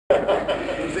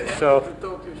So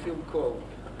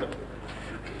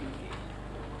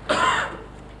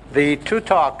the two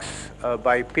talks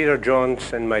by Peter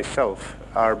Jones and myself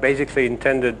are basically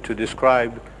intended to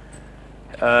describe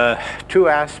two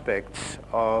aspects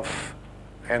of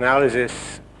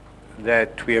analysis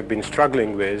that we have been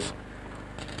struggling with.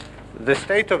 The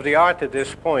state of the art at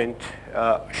this point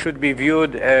should be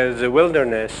viewed as a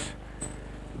wilderness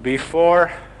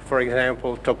before, for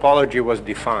example, topology was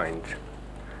defined.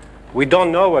 We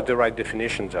don't know what the right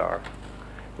definitions are.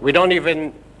 We don't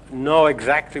even know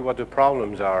exactly what the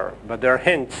problems are, but there are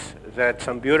hints that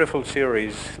some beautiful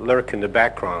theories lurk in the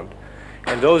background.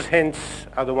 And those hints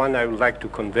are the one I would like to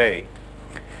convey.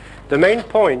 The main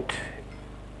point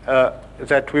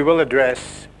that we will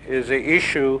address is the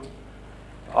issue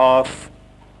of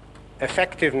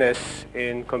effectiveness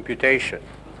in computation.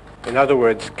 In other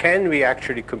words, can we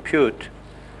actually compute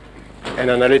an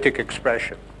analytic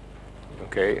expression?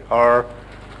 Okay, or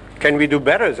can we do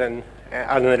better than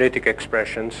analytic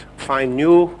expressions, find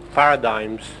new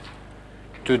paradigms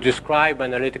to describe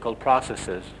analytical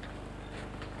processes?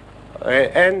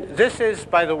 And this is,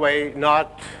 by the way,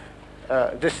 not,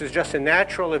 this is just a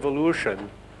natural evolution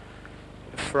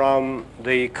from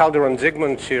the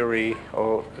Calderon-Zygmunt theory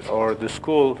or the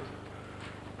school,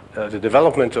 the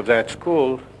development of that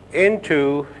school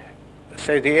into,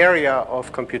 say, the area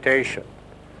of computation.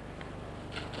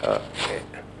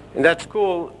 In that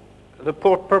school, the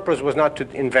purpose was not to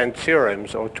invent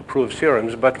theorems or to prove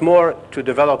theorems, but more to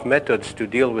develop methods to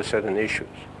deal with certain issues.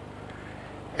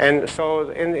 And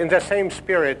so in the same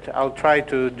spirit, I'll try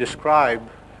to describe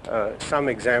some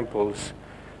examples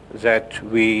that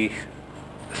we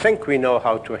think we know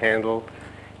how to handle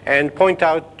and point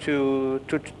out to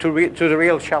the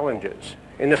real challenges.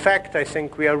 In effect, I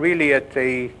think we are really at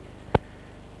a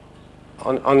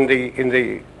in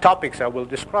the topics I will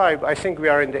describe, I think we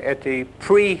are at a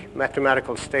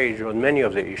pre-mathematical stage on many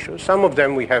of the issues. Some of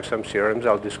them we have some theorems,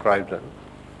 I'll describe them.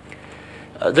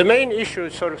 The main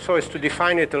issue, so as to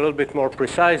define it a little bit more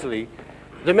precisely,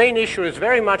 the main issue is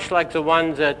very much like the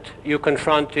one that you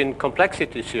confront in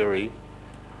complexity theory,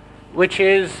 which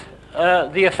is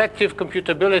the effective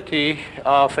computability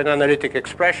of an analytic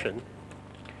expression.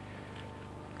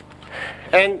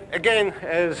 And again,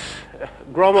 as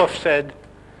Gromov said,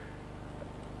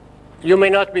 you may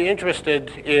not be interested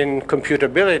in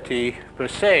computability per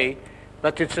se,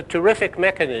 but it's a terrific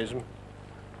mechanism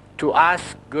to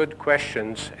ask good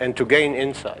questions and to gain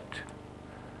insight.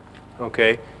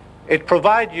 Okay? It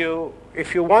provides you,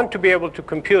 if you want to be able to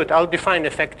compute, I'll define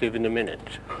effective in a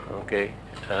minute. Okay?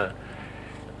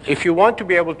 If you want to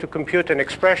be able to compute an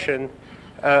expression,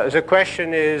 the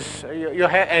question is,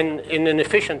 and in an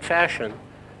efficient fashion,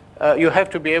 you have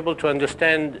to be able to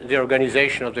understand the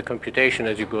organization of the computation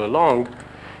as you go along.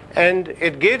 And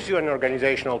it gives you an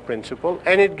organizational principle,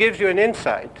 and it gives you an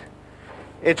insight.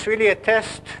 It's really a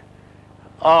test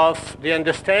of the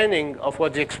understanding of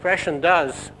what the expression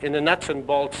does in a nuts and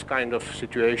bolts kind of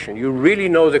situation. You really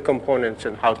know the components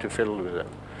and how to fiddle with them.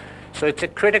 So it's a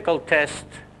critical test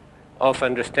of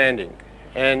understanding.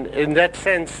 And in that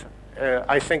sense,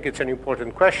 I think it's an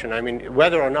important question. I mean,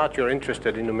 whether or not you're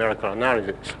interested in numerical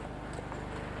analysis.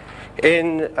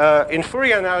 In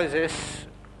Fourier analysis,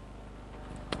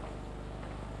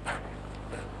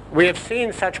 we have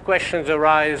seen such questions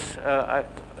arise.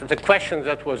 The question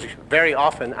that was very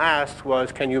often asked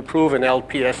was, can you prove an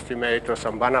LP estimate or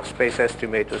some Banach space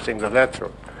estimate or things of that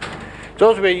sort?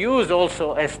 Those were used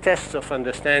also as tests of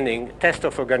understanding, tests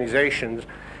of organizations,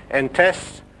 and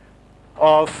tests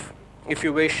of, if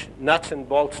you wish, nuts and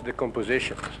bolts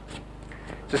decompositions.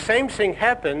 The same thing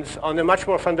happens on a much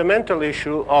more fundamental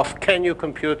issue of can you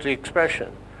compute the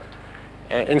expression.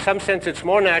 In some sense, it's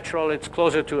more natural, it's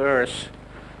closer to Earth,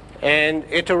 and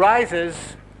it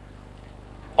arises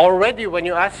already when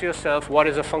you ask yourself, what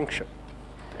is a function?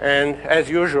 And as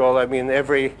usual, I mean,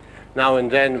 every now and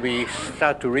then we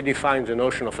start to redefine the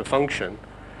notion of a function,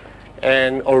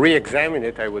 or re-examine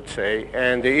it, I would say.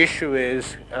 And the issue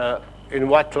is, in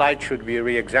what light should we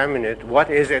re-examine it? What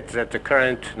is it that the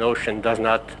current notion does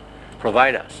not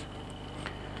provide us?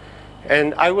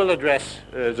 And I will address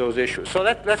those issues. So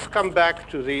let's come back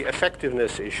to the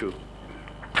effectiveness issue.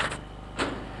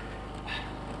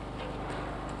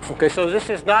 Okay, so this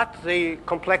is not the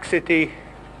complexity,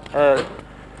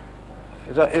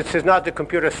 this is not the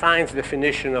computer science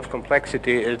definition of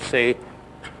complexity. It's a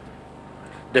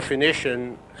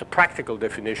definition, a practical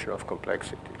definition of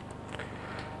complexity.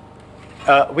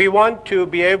 We want to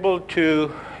be able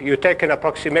to, you take an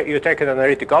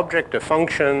analytic object, a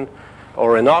function,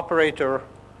 or an operator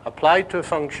applied to a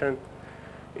function.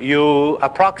 you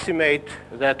approximate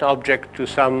that object to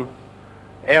some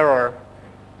error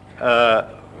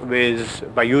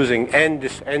by using n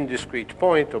discrete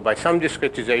point, or by some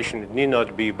discretization. It need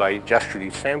not be by just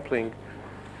resampling.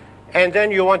 And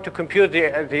then you want to compute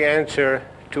the answer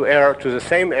to the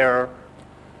same error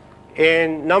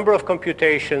in number of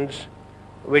computations,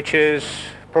 which is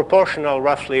proportional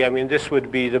roughly. I mean, this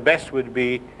would be, the best would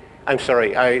be, I'm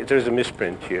sorry, there's a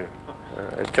misprint here,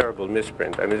 a terrible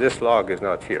misprint. I mean, this log is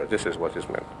not here. This is what is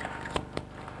meant.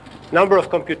 Number of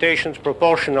computations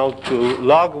proportional to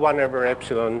log 1 over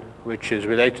epsilon, which is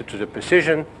related to the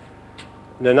precision,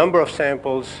 the number of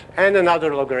samples, and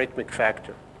another logarithmic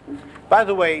factor. By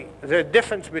the way, the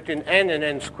difference between n and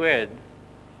n squared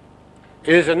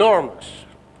is enormous.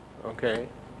 Okay?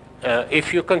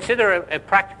 If you consider a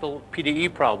practical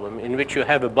PDE problem in which you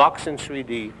have a box in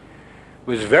 3D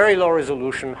with very low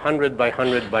resolution, 100 by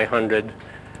 100 by 100,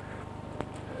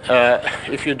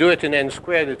 if you do it in n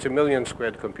squared, it's a million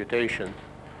squared computation.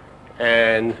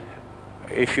 And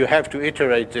if you have to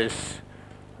iterate this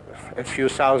a few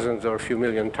thousands or a few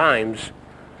million times,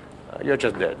 you're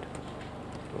just dead.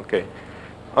 Okay.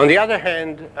 On the other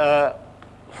hand,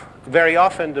 very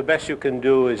often the best you can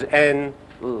do is n,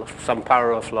 some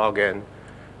power of log n,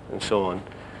 and so on.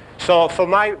 So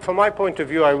from my point of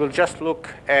view, I will just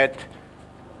look at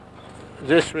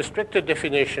this restricted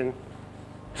definition.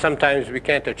 Sometimes we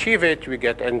can't achieve it. We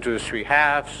get n to the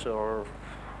 3/2, or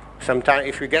sometimes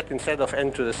if we get instead of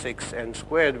n to the 6 n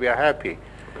squared, we are happy.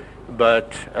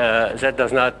 But that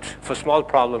does not, for small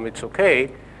problem, it's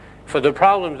okay. For the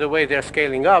problems, the way they're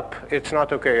scaling up, it's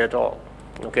not okay at all.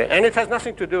 Okay, and it has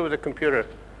nothing to do with the computer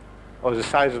or the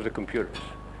size of the computers.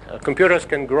 Computers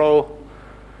can grow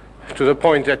to the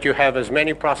point that you have as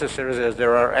many processors as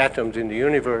there are atoms in the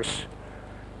universe.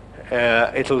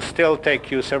 It'll still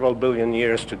take you several billion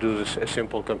years to do this, a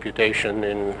simple computation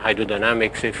in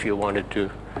hydrodynamics if you wanted to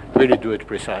really do it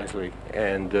precisely.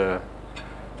 And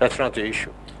that's not the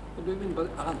issue. What do you mean by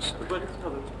answer?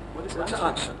 What is the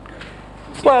answer?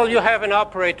 Well, you have an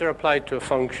operator applied to a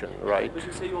function, right? But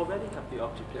you say you already have the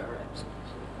object there, right?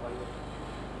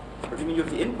 What do you mean you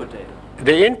have the input data?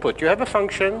 The input, you have a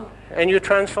function, and you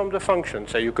transform the function.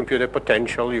 So you compute a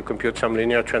potential, you compute some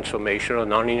linear transformation or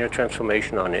nonlinear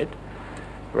transformation on it,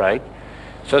 right?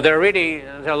 So there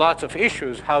are lots of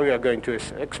issues how you are going to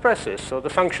express this. So the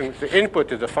function, the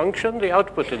input is a function, the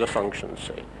output is a function,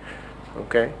 say,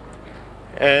 okay?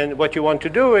 And what you want to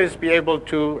do is be able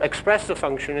to express the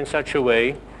function in such a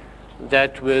way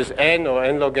that with n or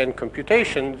n log n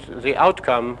computations, the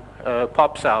outcome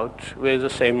pops out with the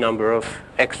same number of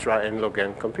extra n log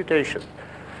n computations.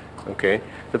 Okay.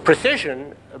 The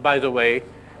precision, by the way,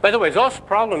 those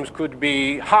problems could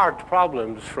be hard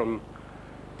problems from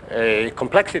a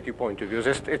complexity point of view.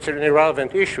 It's an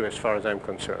irrelevant issue as far as I'm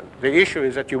concerned. The issue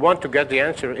is that you want to get the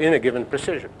answer in a given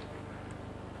precision.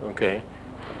 Okay.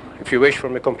 If you wish,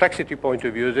 from a complexity point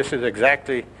of view, this is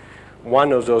exactly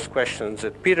one of those questions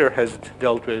that Peter has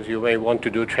dealt with. You may want to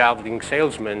do traveling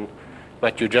salesman,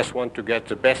 but you just want to get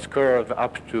the best curve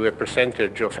up to a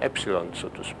percentage of epsilon, so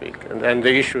to speak. And then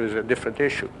the issue is a different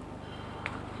issue.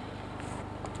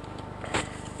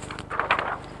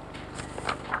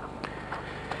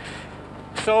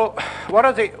 So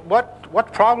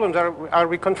what problems are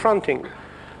we confronting?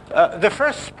 The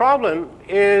first problem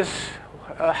is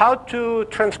how to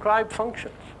transcribe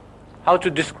functions, how to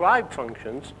describe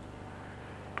functions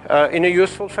in a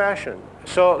useful fashion.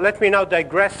 So let me now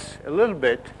digress a little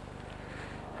bit.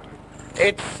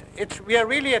 We are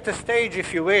really at a stage,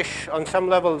 if you wish, on some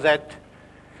level that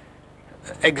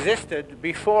existed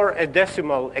before a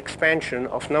decimal expansion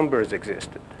of numbers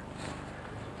existed.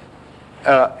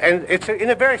 And it's in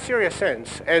a very serious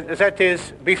sense. That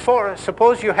is, before,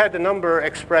 suppose you had a number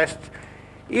expressed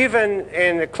even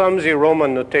in a clumsy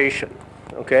Roman notation,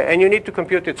 okay, and you need to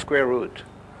compute its square root,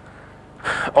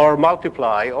 or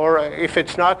multiply, or if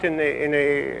it's not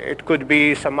it could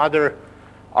be some other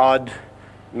odd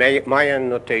Mayan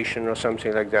notation or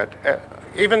something like that.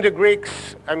 Even the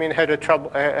Greeks, I mean, had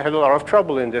a lot of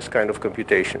trouble in this kind of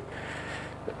computation.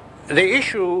 The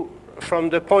issue from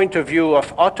the point of view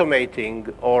of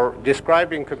automating or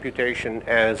describing computation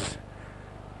as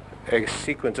a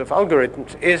sequence of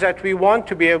algorithms is that we want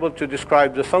to be able to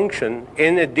describe the function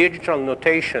in a digital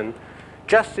notation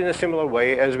just in a similar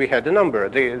way as we had a number.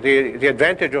 The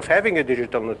advantage of having a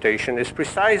digital notation is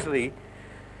precisely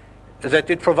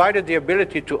that it provided the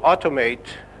ability to automate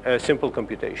simple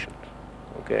computations.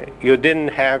 Okay? You didn't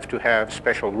have to have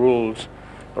special rules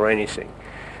or anything.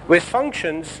 With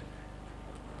functions,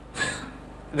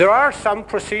 there are some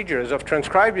procedures of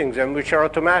transcribing them which are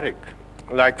automatic.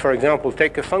 Like, for example,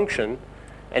 take a function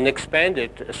and expand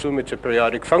it, assume it's a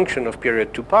periodic function of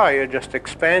period 2 pi, or just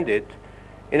expand it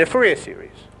in a Fourier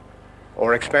series,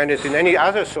 or expand it in any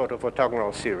other sort of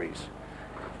orthogonal series.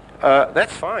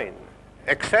 That's fine,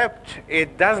 except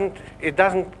it doesn't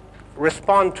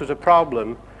respond to the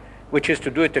problem, which is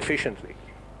to do it efficiently.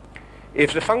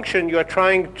 If the function you are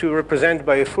trying to represent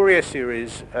by a Fourier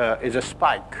series is a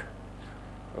spike,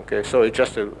 okay, so it's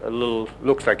just a little,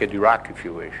 looks like a Dirac, if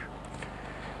you wish,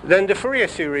 then the Fourier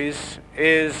series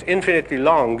is infinitely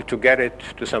long to get it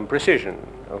to some precision.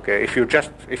 Okay, if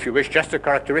you wish just a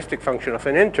characteristic function of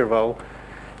an interval,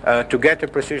 to get a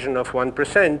precision of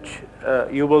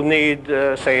 1%, you will need,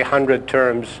 say, 100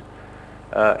 terms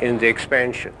in the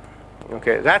expansion.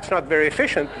 Okay, that's not very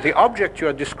efficient. The object you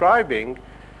are describing,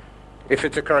 if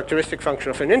it's a characteristic function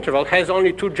of an interval, has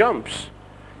only 2 jumps.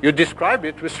 You describe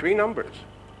it with 3 numbers.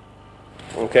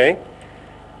 Okay,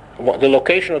 the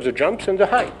location of the jumps and the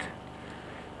height.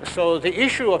 So the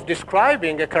issue of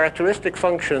describing a characteristic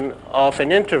function of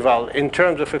an interval in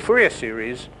terms of a Fourier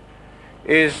series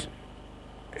is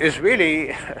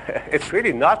really, it's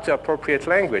really not the appropriate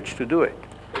language to do it.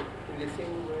 In the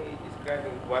same way,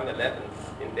 describing 1/11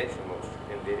 in decimals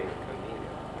can be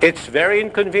inconvenient. It's very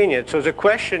inconvenient. So the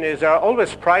question is, there are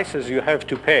always prices you have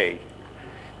to pay.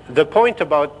 The point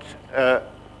about,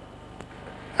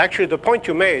 actually the point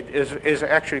you made is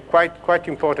actually quite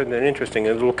important and interesting,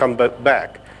 and it will come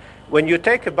back. When you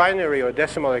take a binary or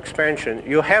decimal expansion,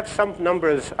 you have some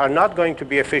numbers are not going to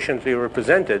be efficiently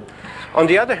represented. On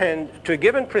the other hand, to a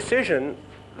given precision,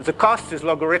 the cost is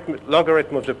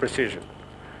logarithm of the precision.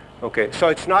 Okay, so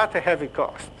it's not a heavy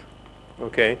cost.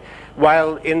 Okay,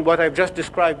 while in what I've just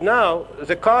described now,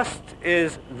 the cost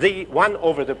is the 1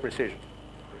 over the precision.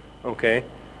 Okay,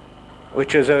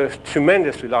 which is a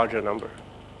tremendously larger number.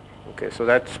 Okay, so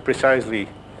that's precisely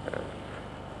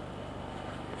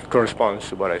corresponds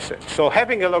to what I said. So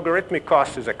having a logarithmic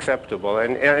cost is acceptable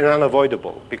and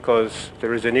unavoidable because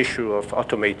there is an issue of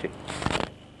automating.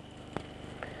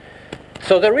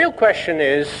 So the real question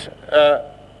is,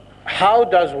 how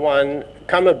does one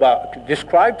come about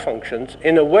describe functions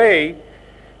in a way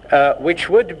which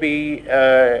would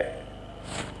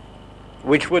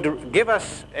give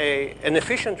us an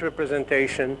efficient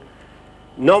representation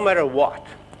no matter what?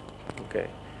 Okay.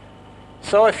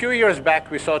 So a few years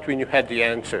back, we thought we had the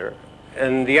answer.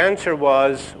 And the answer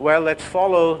was, well, let's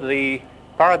follow the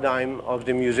paradigm of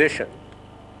the musician.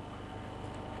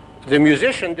 The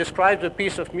musician describes a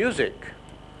piece of music,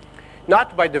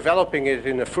 not by developing it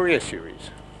in a Fourier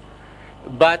series,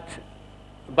 but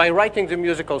by writing the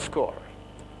musical score.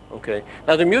 Okay.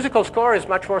 Now, the musical score is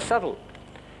much more subtle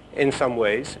in some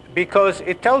ways, because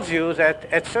it tells you that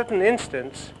at certain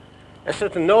instants, a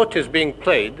certain note is being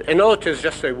played. A note is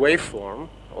just a waveform,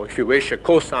 or if you wish, a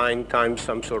cosine times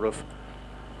some sort of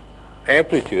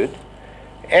amplitude.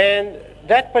 And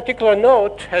that particular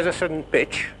note has a certain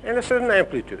pitch and a certain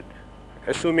amplitude,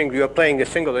 assuming you are playing a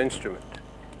single instrument.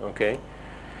 Okay?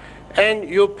 And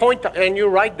you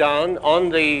write down on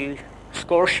the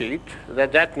score sheet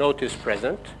that that note is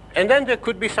present. And then there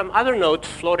could be some other notes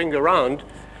floating around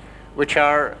which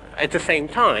are at the same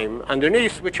time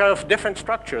underneath, which are of different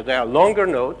structure. They are longer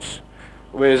notes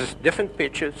with different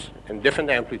pitches and different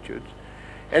amplitudes.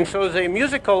 And so the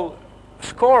musical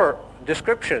score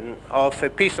description of a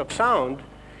piece of sound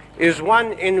is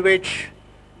one in which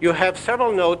you have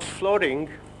several notes floating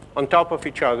on top of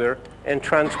each other and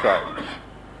transcribed.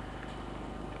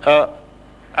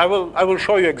 I will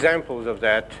show you examples of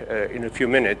that in a few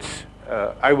minutes.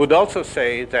 I would also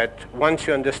say that once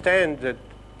you understand that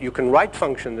you can write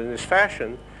functions in this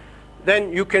fashion,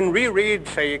 then you can reread,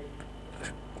 say,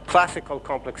 classical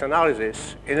complex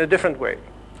analysis in a different way.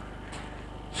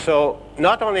 So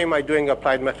not only am I doing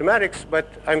applied mathematics, but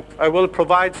I will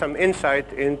provide some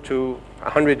insight into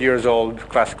 100 years old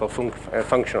classical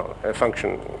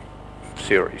function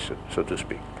theory, so to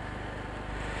speak.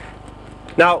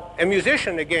 Now, a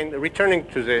musician, again, returning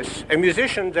to this, a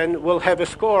musician then will have a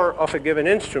score of a given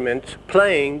instrument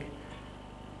playing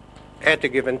at a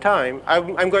given time.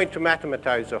 I'm going to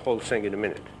mathematize the whole thing in a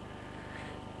minute.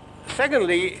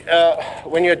 Secondly,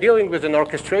 when you're dealing with an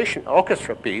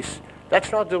orchestra piece,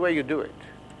 that's not the way you do it.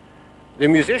 The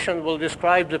musician will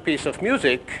describe the piece of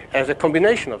music as a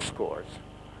combination of scores,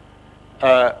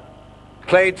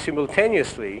 played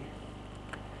simultaneously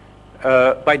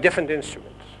by different instruments.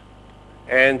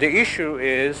 And the issue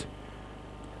is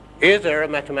there a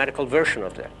mathematical version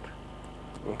of that?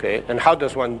 Okay, and how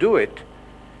does one do it?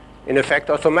 In effect,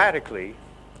 automatically.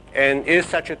 And is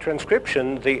such a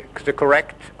transcription the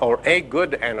correct or a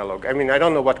good analog? I mean, I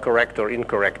don't know what correct or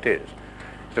incorrect is.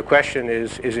 The question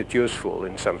is it useful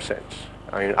in some sense?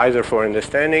 I mean, either for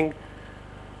understanding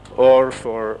or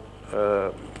for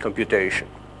computation.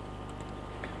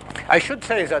 I should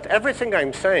say that everything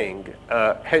I'm saying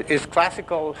is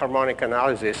classical harmonic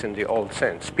analysis in the old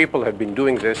sense. People have been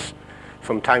doing this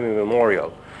from time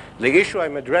immemorial. The issue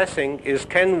I'm addressing is,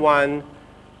 can one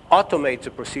automate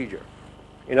the procedure?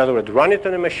 In other words, run it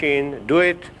on a machine, do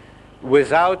it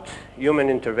without human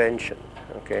intervention.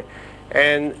 Okay?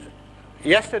 And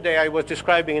yesterday I was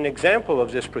describing an example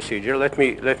of this procedure. Let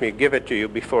me give it to you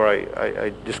before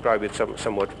I describe it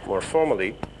somewhat more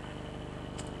formally.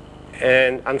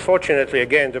 And unfortunately,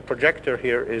 again, the projector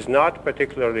here is not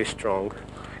particularly strong.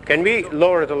 Can we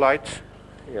lower the lights?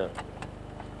 Yeah.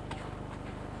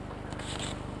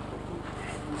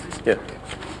 Yeah.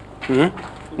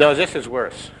 Mm-hmm. No, this is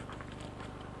worse.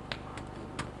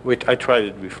 Wait, I tried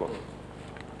it before.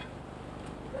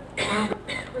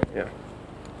 Yeah.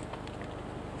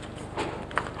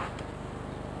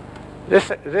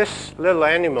 This little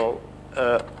animal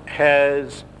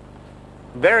has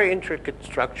very intricate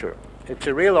structure. It's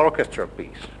a real orchestra piece.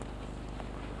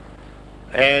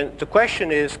 And the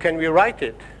question is, can we write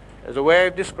it, as the way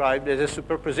I've described, as a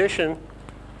superposition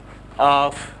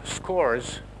of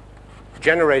scores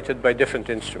generated by different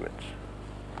instruments?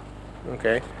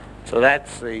 Okay? So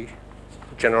that's the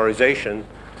generalization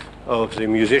of the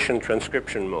musician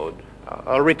transcription mode.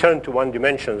 I'll return to one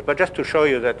dimensions, but just to show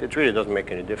you that it really doesn't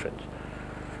make any difference.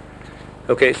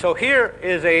 Okay, so here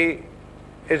is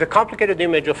a complicated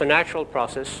image of a natural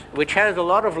process which has a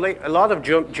lot of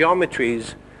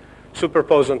geometries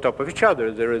superposed on top of each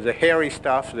other. There is a hairy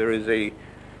stuff, there is a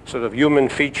sort of human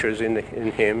features in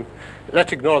him.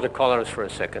 Let's ignore the colors for a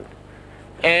second.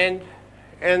 And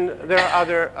there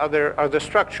are other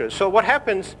structures. So what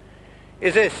happens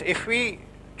is this: if we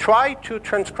try to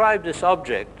transcribe this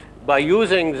object by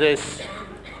using this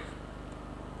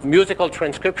musical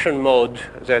transcription mode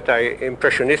that I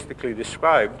impressionistically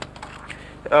described,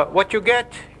 what you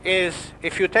get is,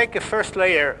 if you take a first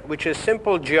layer, which is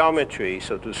simple geometry,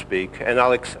 so to speak, and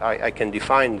I can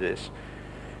define this.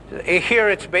 Here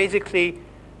it's basically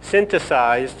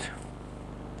synthesized.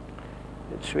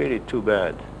 It's really too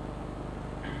bad.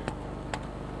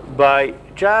 By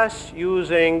just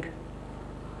using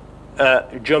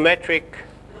geometric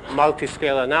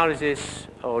multiscale analysis,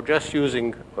 or just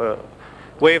using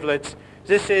wavelets.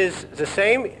 This is the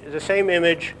same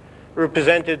image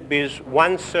represented with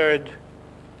 1/3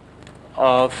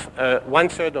 of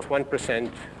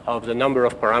 1% of the number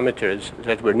of parameters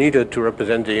that were needed to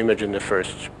represent the image in the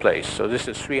first place. So this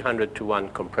is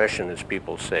 300-to-1 compression, as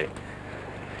people say.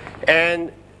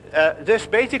 And this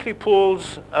basically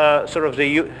pulls sort of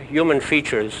the human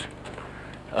features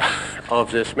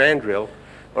of this mandrill,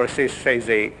 or say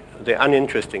the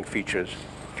uninteresting features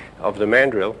of the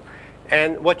mandrill.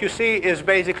 And what you see is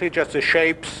basically just the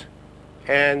shapes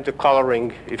and the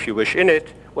coloring, if you wish, in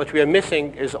it. What we are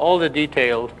missing is all the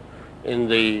detail in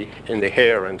the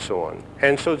hair and so on.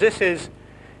 And so this is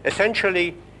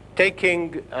essentially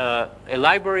taking a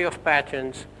library of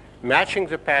patterns, matching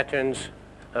the patterns,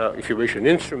 if you wish, an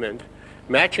instrument,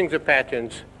 matching the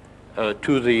patterns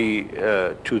to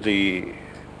the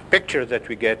picture that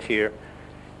we get here,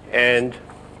 and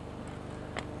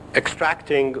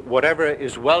extracting whatever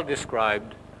is well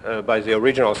described by the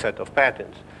original set of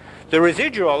patterns. The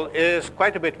residual is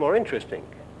quite a bit more interesting.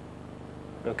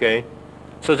 Okay?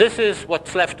 So this is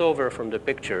what's left over from the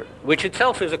picture, which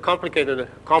itself is a complicated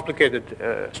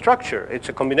structure. It's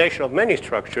a combination of many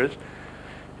structures.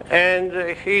 And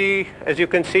as you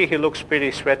can see, he looks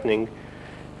pretty threatening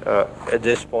at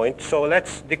this point. So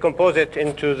let's decompose it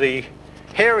into the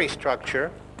hairy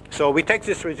structure. So we take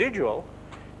this residual,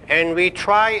 and we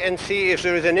try and see if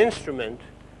there is an instrument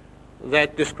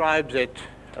that describes it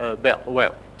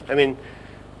well. I mean,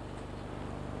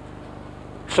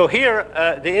 so here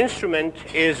the instrument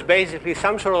is basically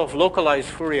some sort of localized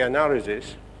Fourier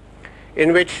analysis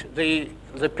in which the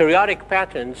periodic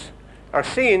patterns are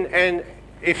seen, and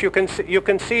if you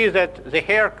can see that the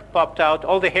hair popped out,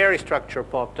 all the hairy structure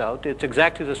popped out. It's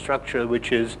exactly the structure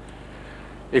which is,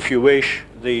 if you wish,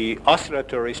 the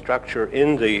oscillatory structure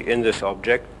in this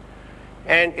object,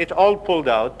 and it all pulled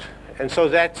out. And so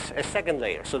that's a second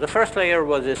layer. So the first layer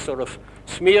was this sort of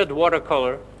smeared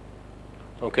watercolor,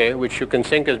 okay, which you can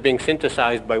think as being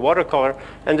synthesized by watercolor.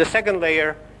 And the second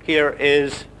layer here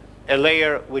is a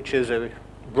layer which is a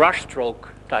brushstroke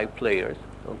type layer,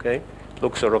 okay?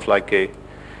 Looks sort of like a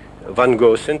Van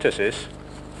Gogh synthesis.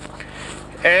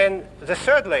 And the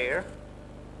third layer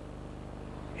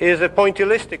is a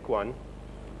pointillistic one,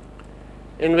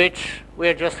 in which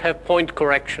we just have point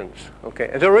corrections. Okay,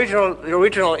 the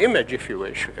original image, if you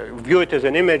wish, view it as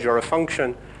an image or a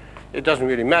function, it doesn't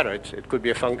really matter. It could be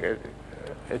a function.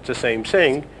 It's the same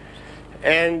thing.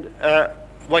 And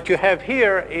what you have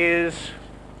here is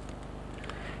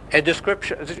a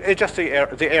description. It's just the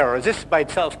error. This by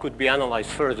itself could be analyzed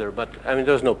further, but I mean,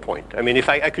 there's no point. I mean, if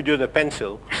I could do the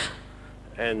pencil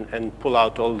and pull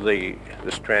out all the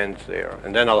strands there,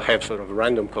 and then I'll have sort of a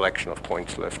random collection of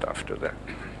points left after that.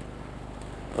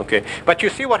 Okay, but you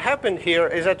see what happened here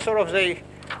is that sort of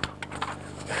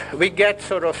we get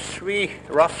sort of three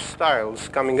rough styles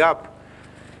coming up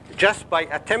just by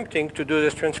attempting to do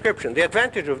this transcription. The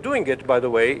advantage of doing it, by the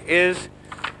way, is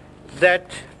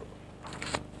that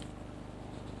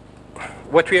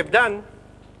what we have done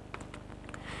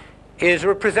is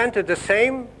represented the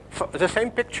same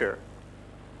picture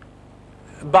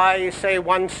by, say,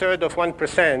 1/3 of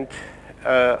 1%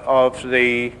 of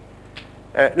the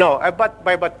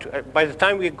but by the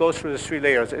time we go through the three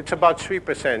layers, it's about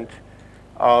 3%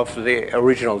 of the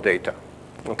original data.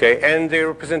 Okay, and the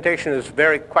representation is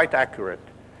quite accurate.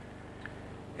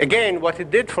 Again, what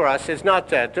it did for us is not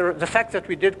that. The fact that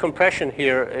we did compression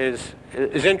here is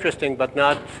interesting, but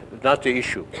not the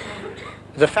issue.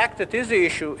 The fact that is the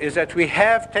issue is that we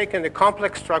have taken a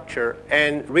complex structure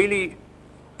and really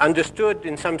understood,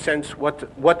 in some sense,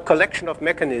 what collection of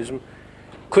mechanism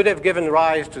could have given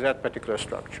rise to that particular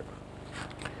structure.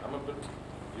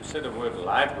 You said the word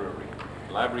library.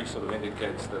 Library sort of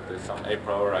indicates that there's some a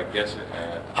priori, I guess.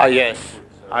 Yes,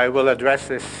 I will address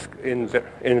this in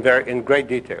great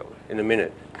detail in a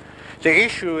minute. The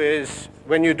issue is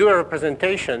when you do a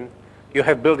representation, you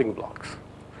have building blocks.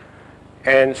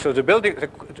 And so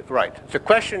the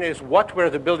question is, what were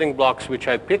the building blocks which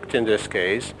I picked in this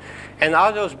case, and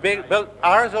are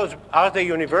they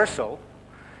universal,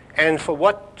 and for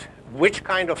which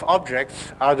kind of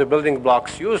objects are the building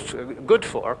blocks good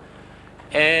for?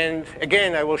 And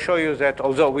again, I will show you that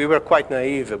although we were quite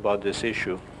naive about this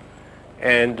issue,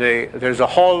 and there's a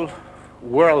whole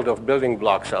world of building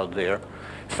blocks out there,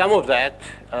 some of that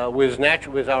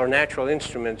with our natural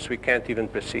instruments we can't even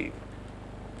perceive.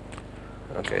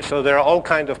 Okay, so there are all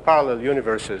kinds of parallel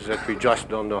universes that we just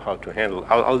don't know how to handle.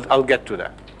 I'll get to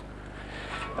that.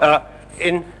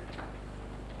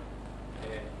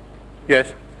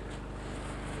 Yes?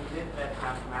 You did that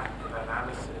mathematical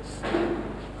analysis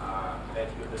that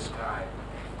you described.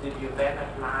 Did you then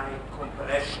apply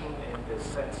compression in the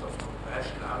sense of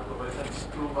compression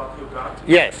algorithms to what you got?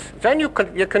 Yes. Then you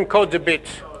can code the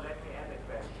bits. So let me add a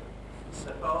question.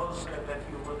 Suppose that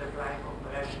you would apply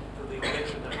compression to the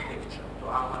original picture. To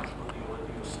how much would you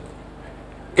reduce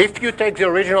it? If you take the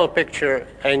original picture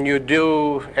and you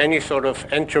do any sort of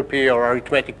entropy or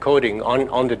arithmetic coding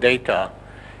on the data,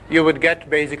 you would get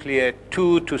basically a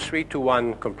 2 to 3 to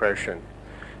 1 compression.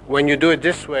 When you do it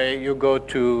this way, you go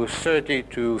to 30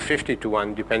 to 50 to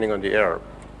 1, depending on the error.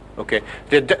 Okay.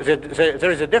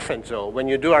 There is a difference, though. When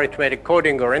you do arithmetic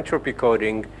coding or entropy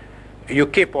coding, you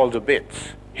keep all the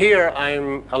bits. Here,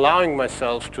 I'm allowing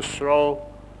myself to throw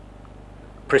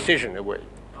precision away.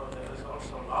 Oh, there is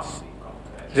also lossy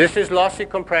compression. This is lossy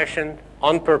compression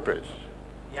on purpose.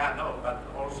 Yeah, no, but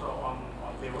also on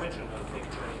the original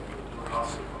picture, you do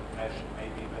lossy compression,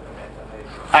 maybe with a meta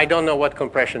ratio. I don't know what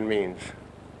compression means.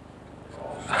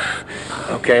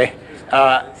 Okay.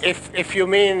 If you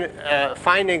mean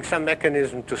finding some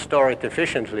mechanism to store it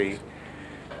efficiently,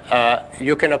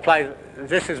 you can apply.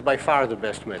 This is by far the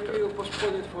best method. Maybe you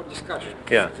postpone it for discussion.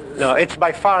 Yeah. No, it's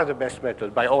by far the best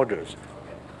method by orders.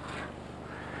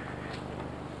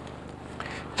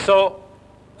 So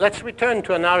let's return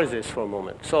to analysis for a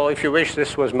moment. So if you wish,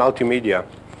 this was multimedia.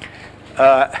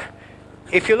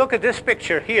 If you look at this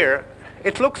picture here,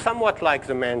 it looks somewhat like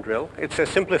the mandrill. It's a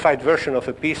simplified version of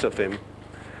a piece of him.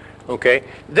 Okay.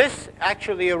 This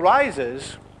actually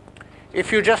arises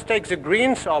if you just take the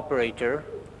Green's operator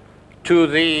to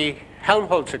the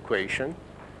Helmholtz equation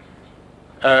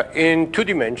in two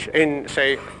dimensions,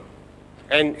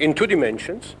 in 2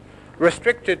 dimensions,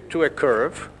 restricted to a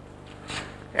curve,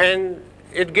 and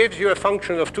it gives you a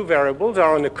function of 2 variables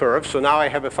are on the curve. So now I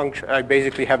have a function. I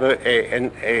basically have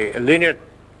a linear,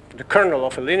 the kernel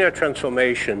of a linear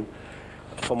transformation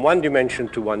from 1 dimension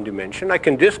to 1 dimension. I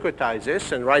can discretize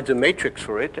this and write the matrix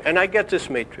for it, and I get this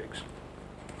matrix.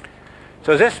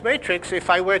 So this matrix, if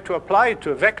I were to apply it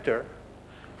to a vector,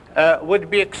 would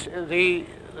be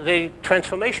the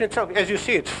transformation itself. As you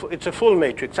see, it's a full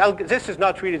matrix. This is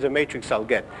not really the matrix I'll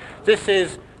get. This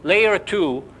is layer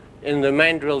 2 in the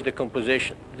mandrill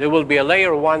decomposition. There will be a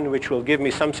layer 1 which will give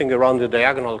me something around the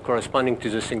diagonal corresponding to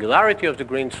the singularity of the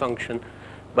Green's function,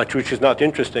 but which is not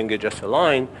interesting, it's just a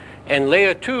line. And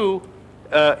layer 2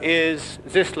 is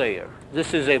this layer.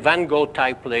 This is a Van Gogh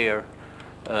type layer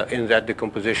in that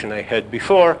decomposition I had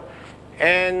before.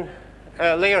 And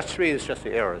layer 3 is just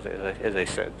the errors, as I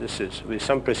said. This is with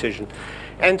some precision.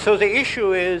 And so the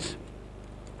issue is,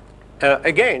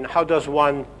 again, how does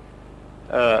one,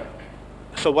 so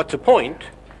what's the point?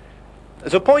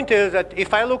 The point is that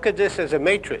if I look at this as a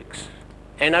matrix,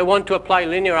 and I want to apply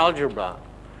linear algebra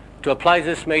to apply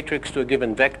this matrix to a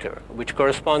given vector, which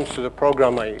corresponds to the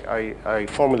program I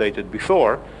formulated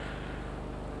before,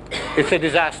 it's a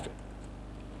disaster.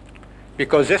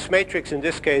 Because this matrix in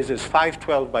this case is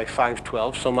 512 by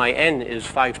 512, so my n is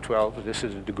 512. This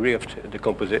is the degree of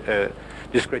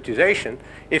discretization.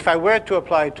 If I were to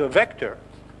apply it to a vector,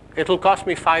 it'll cost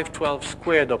me 512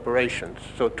 squared operations,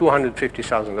 so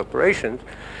 250,000 operations,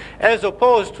 as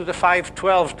opposed to the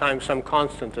 512 times some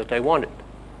constant that I wanted.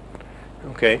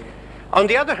 Okay. On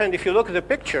the other hand, if you look at the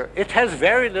picture, it has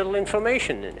very little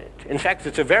information in it. In fact,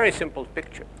 it's a very simple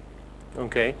picture.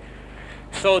 Okay.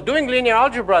 So doing linear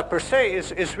algebra per se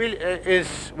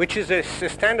which is a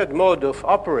standard mode of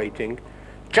operating,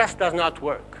 just does not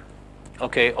work.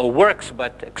 Okay, or works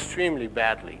but extremely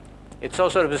badly. It's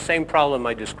also the same problem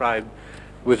I described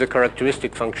with the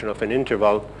characteristic function of an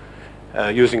interval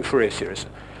using Fourier series.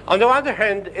 On the other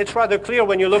hand, it's rather clear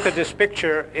when you look at this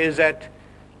picture is that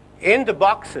in the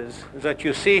boxes that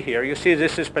you see here, you see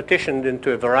this is partitioned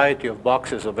into a variety of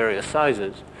boxes of various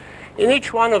sizes. In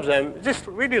each one of them, this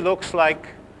really looks like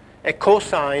a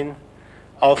cosine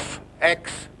of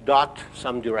x dot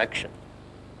some direction.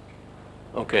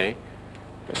 Okay.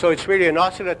 So it's really an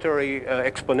oscillatory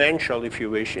exponential, if you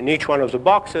wish, in each one of the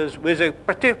boxes with a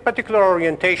particular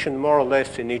orientation more or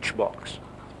less in each box.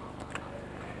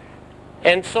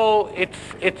 And so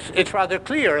it's rather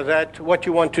clear that what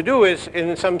you want to do is,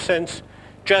 in some sense,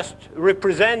 just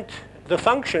represent the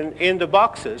function in the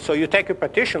boxes. So you take a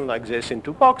partition like this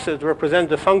into boxes, represent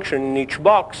the function in each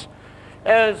box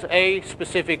as a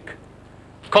specific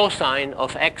cosine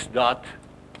of x dot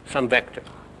some vector.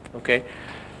 Okay?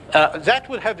 That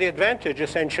would have the advantage,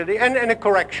 essentially, and a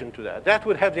correction to that. That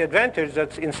would have the advantage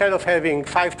that instead of having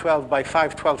 512 by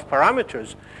 512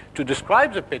 parameters to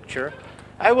describe the picture,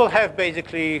 I will have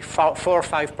basically 4 or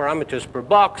 5 parameters per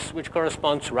box, which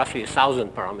corresponds to roughly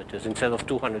 1,000 parameters instead of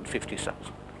 250,000.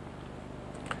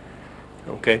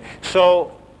 Okay,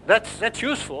 so that's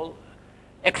useful,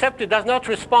 except it does not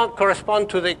correspond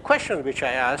to the question which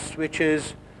I asked, which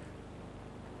is,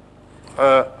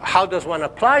 how does one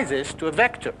apply this to a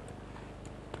vector?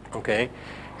 Okay,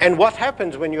 and what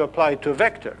happens when you apply it to a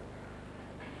vector?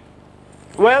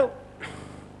 Well,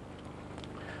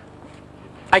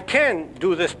 I can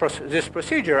do this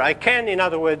procedure. I can, in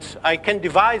other words, I can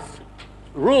devise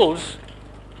rules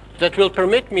that will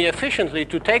permit me efficiently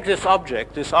to take this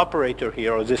object, this operator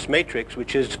here, or this matrix,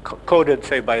 which is coded,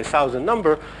 say, by 1,000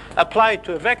 number, apply it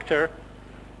to a vector,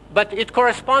 but it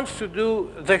corresponds to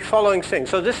do the following thing.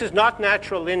 So this is not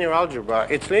natural linear algebra.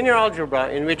 It's linear algebra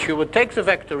in which you would take the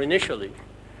vector initially.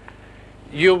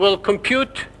 You will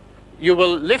compute, you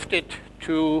will lift it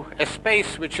to a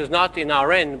space which is not in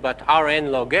Rn, but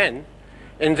Rn log n.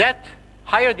 In that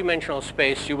higher dimensional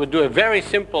space, you would do a very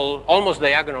simple, almost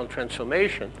diagonal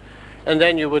transformation, and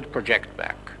then you would project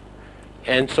back.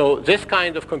 And so this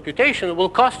kind of computation will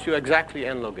cost you exactly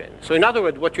n log n. So in other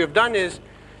words, what you've done is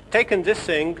taken this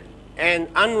thing and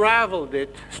unraveled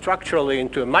it structurally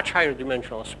into a much higher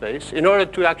dimensional space in order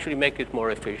to actually make it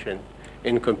more efficient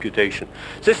in computation.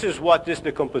 This is what this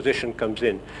decomposition comes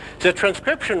in. The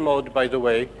transcription mode, by the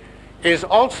way, is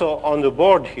also on the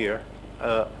board here.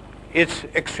 It's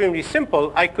extremely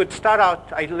simple. I could start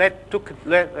out,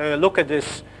 look at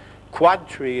this quad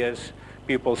tree, as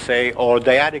people say, or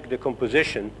dyadic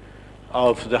decomposition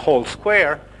of the whole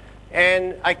square.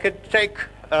 And I could take,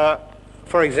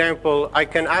 for example, I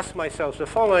can ask myself the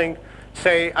following.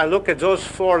 Say, I look at those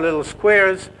 4 little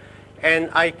squares, and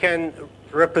I can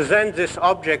represent this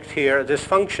object here, this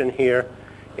function here,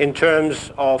 in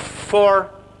terms of 4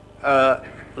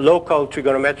 local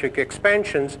trigonometric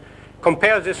expansions.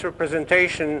 Compare this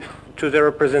representation to the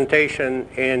representation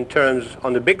in terms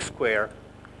on the big square,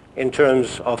 in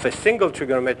terms of a single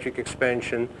trigonometric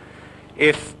expansion.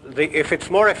 If it's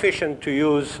more efficient to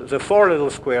use the 4 little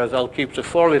squares, I'll keep the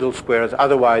 4 little squares.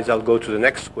 Otherwise, I'll go to the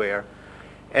next square.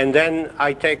 And then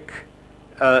I take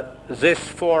this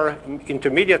 4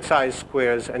 intermediate sized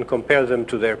squares and compare them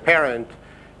to their parent.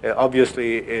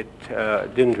 Obviously, it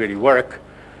didn't really work.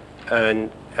 And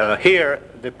here,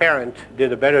 the parent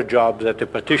did a better job than the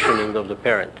partitioning of the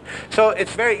parent. So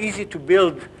it's very easy to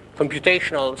build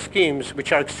computational schemes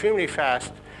which are extremely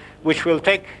fast, which will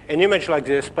take an image like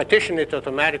this, partition it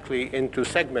automatically into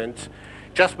segments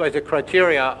just by the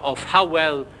criteria of how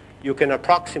well you can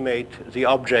approximate the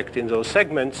object in those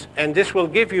segments. And this will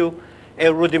give you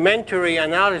a rudimentary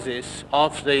analysis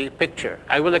of the picture.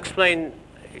 I will explain,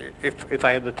 if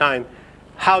I have the time,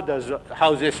 how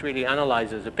this really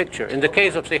analyzes the picture. In the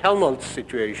case of the Helmholtz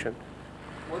situation,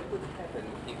 What would happen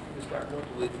if you start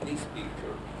not with this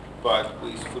picture, but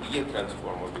with Fourier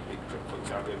transform of the picture? For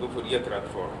example, the Fourier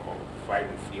transform of Fine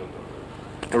field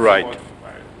of the Right.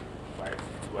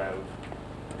 512,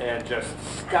 and just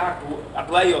start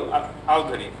apply your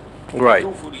algorithm Right.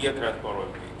 to Fourier transform of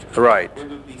the picture. Right.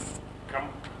 Will this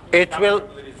It will-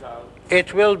 comparable result?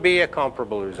 it will be a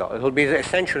comparable result. It will be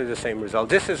essentially the same result.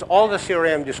 This is all the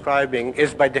theory I'm describing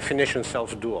is by definition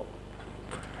self-dual.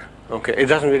 Okay, it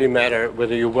doesn't really matter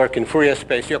whether you work in Fourier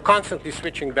space. You're constantly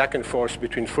switching back and forth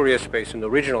between Fourier space and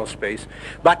original space,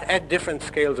 but at different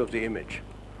scales of the image.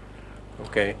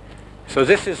 Okay, so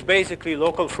this is basically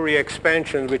local Fourier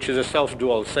expansion, which is a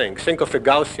self-dual thing. Think of a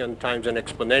Gaussian times an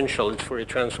exponential. Its Fourier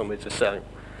transform is the same.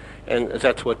 And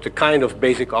that's what the kind of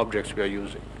basic objects we are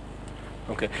using.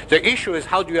 Okay. The issue is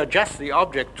how do you adjust the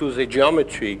object to the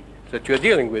geometry that you're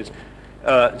dealing with.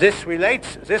 This,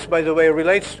 by the way,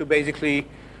 relates to basically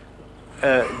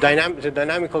the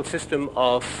dynamical system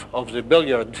of the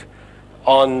billiard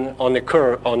on a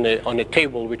curve, on a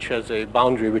table which has a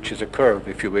boundary which is a curve,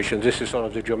 if you wish, and this is sort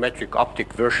of the geometric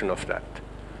optic version of that.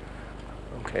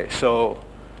 Okay, so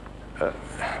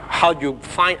how do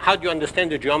you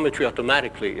understand the geometry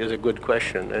automatically is a good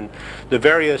question, and the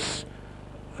various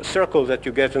circles that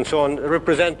you get and so on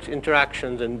represent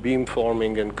interactions and beam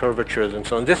forming and curvatures and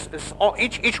so on. This is all,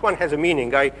 each one has a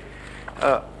meaning.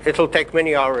 It'll take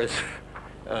many hours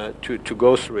to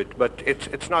go through it, but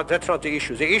that's not the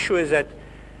issue. The issue is that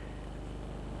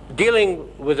dealing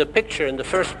with a picture in the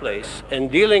first place and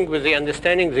dealing with the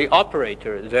understanding the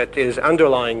operator that is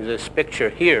underlying this picture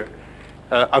here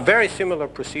are very similar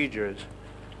procedures,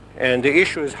 and the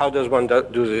issue is how does one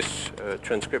do this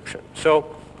transcription.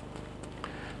 So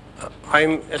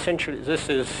I'm essentially, this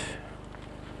is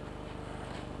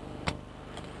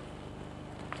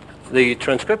the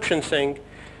transcription thing.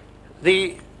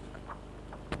 There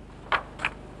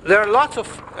are lots of,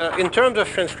 in terms of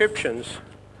transcriptions,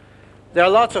 there are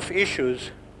lots of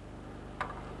issues.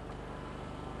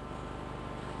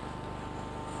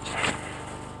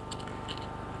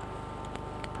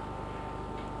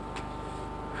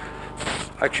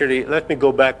 Actually, let me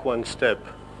go back one step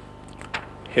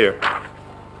here.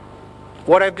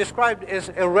 What I've described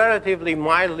is a relatively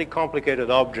mildly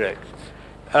complicated object.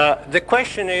 The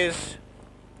question is,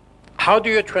 how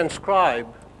do you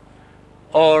transcribe,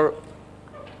 or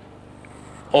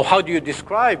how do you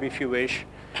describe, if you wish,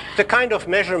 the kind of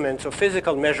measurements or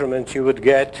physical measurements you would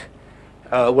get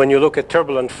when you look at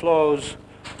turbulent flows,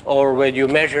 or when you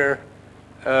measure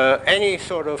any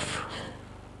sort of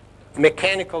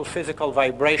mechanical, physical,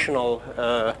 vibrational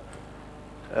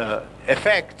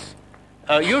effects.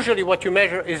 Usually what you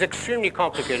measure is extremely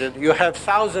complicated. You have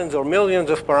thousands or millions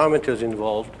of parameters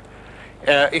involved.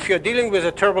 If you're dealing with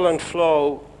a turbulent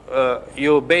flow,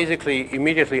 you're basically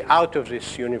immediately out of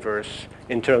this universe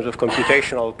in terms of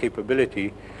computational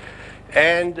capability.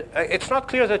 And it's not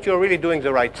clear that you're really doing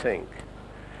the right thing.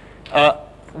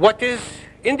 What is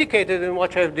indicated in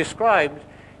what I've described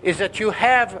is that you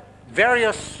have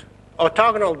various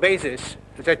orthogonal bases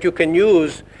that you can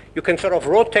use. You can sort of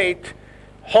rotate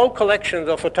whole collections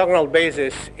of orthogonal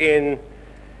bases in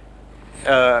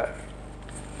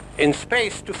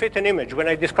space to fit an image. When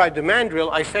I described the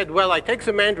mandrill, I said, well, I take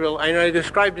the mandrill and I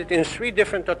described it in 3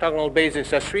 different orthogonal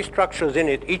bases. There's 3 structures in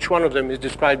it. Each one of them is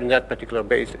described in that particular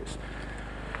basis.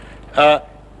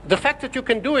 The fact that you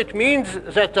can do it means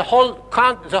that the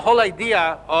whole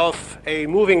idea of a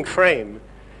moving frame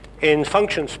in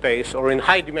function space or in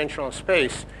high-dimensional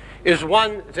space is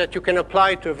one that you can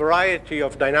apply to a variety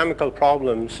of dynamical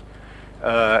problems,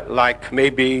 like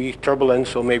maybe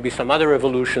turbulence or maybe some other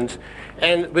evolutions,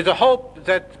 and with the hope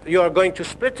that you are going to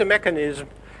split the mechanism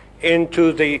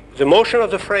into the motion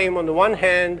of the frame on the one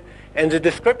hand and the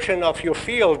description of your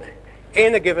field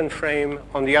in a given frame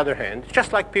on the other hand,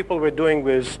 just like people were doing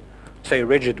with, say,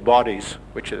 rigid bodies,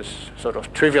 which is sort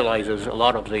of trivializes a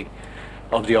lot of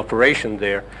the operation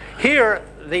there. Here,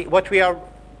 what we are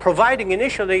providing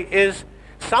initially is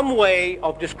some way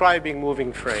of describing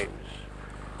moving frames.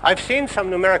 I've seen some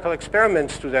numerical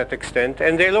experiments to that extent,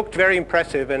 and they looked very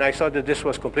impressive, and I thought that this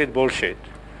was complete bullshit.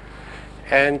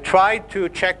 And tried to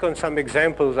check on some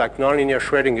examples like nonlinear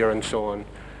Schrödinger and so on,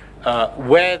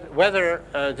 whether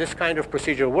this kind of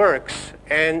procedure works.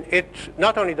 And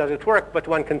not only does it work, but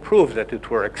one can prove that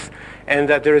it works, and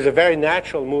that there is a very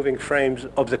natural moving frames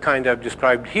of the kind I've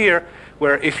described here,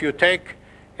 where if you take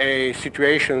a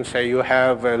situation, say you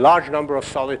have a large number of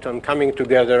solitons coming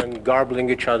together and garbling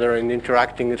each other and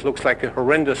interacting, it looks like a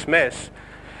horrendous mess,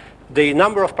 the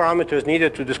number of parameters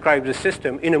needed to describe the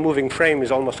system in a moving frame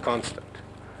is almost constant.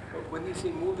 When you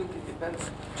say moving, it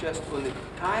depends just on the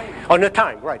time. On the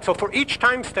time, right. So for each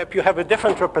time step, you have a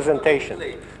different representation.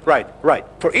 Right, right.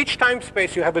 For each time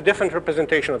space, you have a different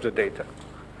representation of the data.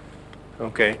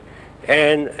 Okay?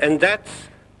 And that's,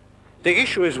 the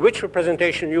issue is which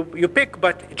representation you pick,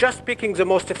 but just picking the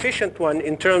most efficient one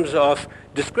in terms of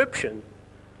description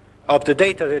of the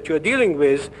data that you're dealing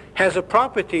with has a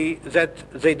property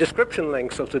that the description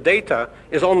length of the data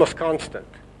is almost constant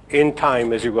in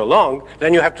time as you go along.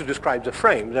 Then you have to describe the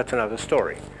frame. That's another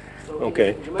story.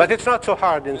 Okay, but it's not so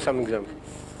hard in some examples.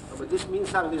 But this means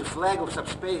something, this flag of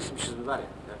subspace, which is invariant.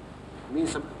 It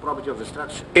means some property of the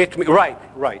structure.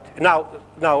 Right. Now,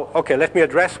 okay, let me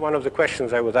address one of the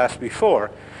questions I was asked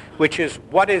before, which is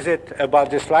what is it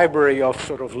about this library of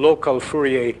sort of local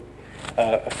Fourier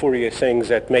things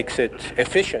that makes it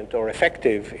efficient or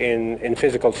effective in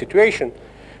physical situation?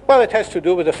 Well, it has to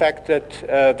do with the fact that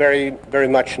very, very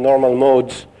much normal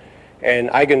modes and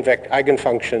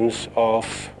eigenfunctions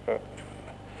of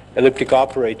elliptic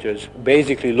operators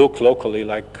basically look locally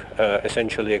like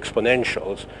essentially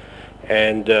exponentials.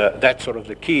 And that's sort of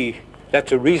the key. That's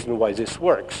the reason why this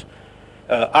works.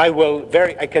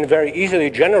 I can very easily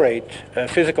generate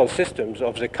physical systems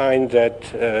of the kind that,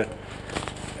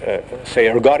 say,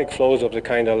 ergodic flows of the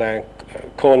kind that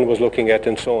Cohn was looking at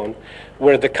and so on,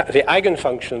 where the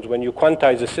eigenfunctions, when you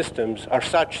quantize the systems, are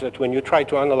such that when you try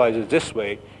to analyze it this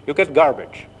way, you get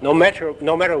garbage, no matter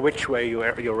which way you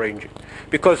arrange it,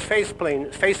 because phase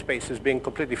space is being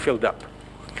completely filled up.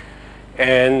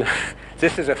 And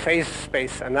this is a phase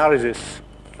space analysis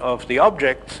of the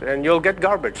objects, and you'll get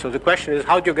garbage. So the question is,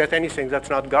 how do you get anything that's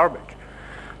not garbage?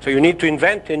 So you need to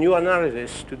invent a new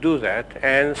analysis to do that,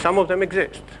 and some of them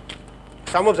exist.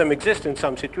 Some of them exist in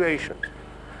some situations.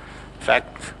 In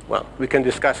fact, well, we can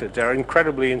discuss it. They're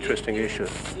incredibly interesting issues.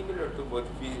 Similar to what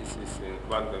physicists in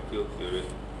quantum field theory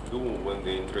do when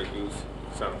they introduce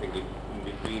something in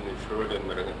between a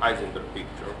Schrödinger and Heisenberg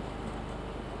picture,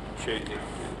 shading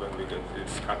when we get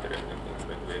scattering and things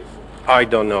like this. I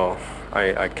don't know.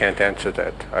 I can't answer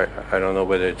that. I don't know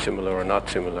whether it's similar or not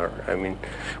similar. I mean,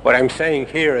 what I'm saying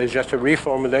here is just a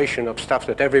reformulation of stuff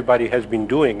that everybody has been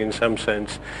doing in some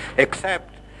sense,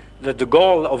 except that the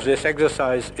goal of this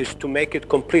exercise is to make it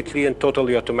completely and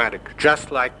totally automatic,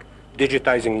 just like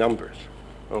digitizing numbers,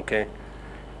 okay?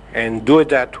 And do it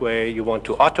that way, you want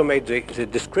to automate the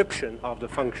description of the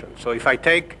function. So if I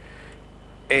take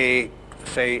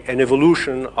say, an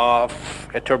evolution of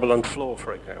a turbulent flow,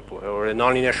 for example, or a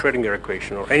nonlinear Schrödinger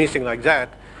equation, or anything like that,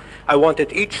 I want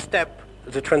at each step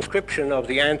the transcription of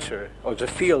the answer, or the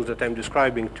field that I'm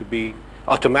describing, to be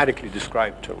automatically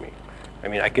described to me. I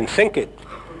mean, I can think it,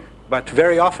 but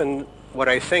very often what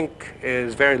I think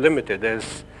is very limited.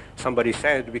 As somebody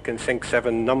said, we can think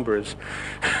 7 numbers,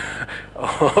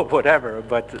 or whatever,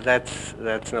 but that's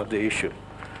not the issue.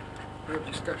 We have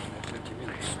discussion in 20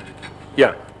 minutes.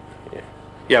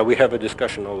 Yeah, we have a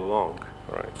discussion all along.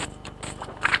 All right.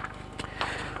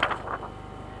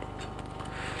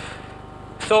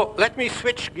 So let me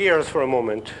switch gears for a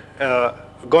moment,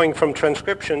 going from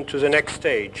transcription to the next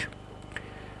stage,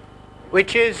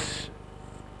 which is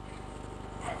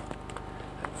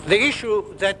the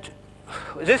issue that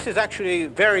this is actually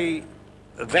very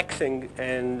vexing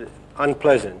and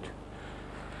unpleasant.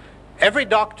 Every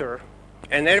doctor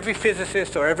and every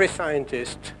physicist or every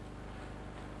scientist,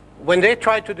 when they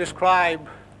try to describe,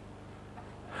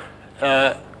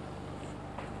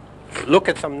 look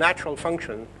at some natural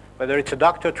function, whether it's a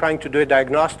doctor trying to do a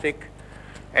diagnostic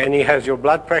and he has your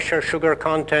blood pressure, sugar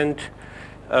content,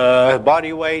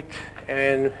 body weight,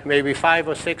 and maybe 5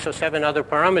 or 6 or 7 other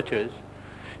parameters,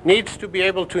 needs to be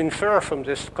able to infer from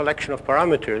this collection of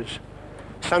parameters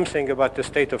something about the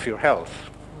state of your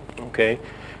health, okay?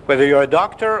 Whether you're a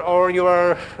doctor or you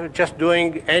are just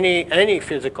doing any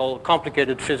physical,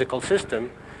 complicated physical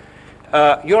system,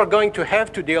 you are going to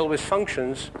have to deal with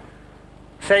functions,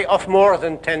 say, of more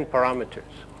than 10 parameters,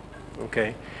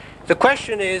 okay? The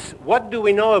question is, what do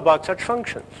we know about such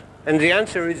functions? And the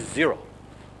answer is 0.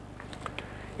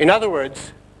 In other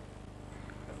words,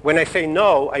 when I say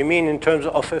no, I mean in terms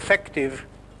of effective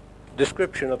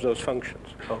description of those functions,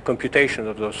 or computation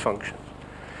of those functions.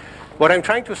 What I'm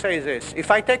trying to say is this. If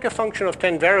I take a function of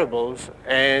 10 variables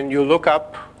and you look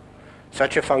up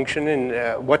such a function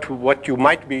and what you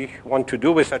might want to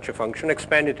do with such a function,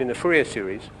 expand it in a Fourier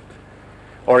series,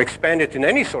 or expand it in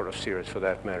any sort of series for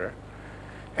that matter,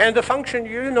 And the function,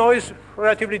 you know, is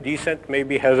relatively decent,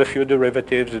 maybe has a few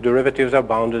derivatives, the derivatives are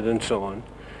bounded and so on.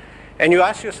 And you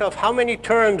ask yourself, how many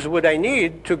terms would I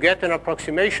need to get an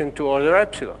approximation to order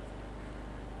epsilon?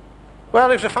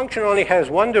 Well, if the function only has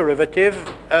one derivative,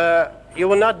 you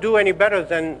will not do any better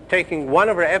than taking 1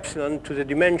 over epsilon to the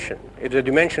dimension. If the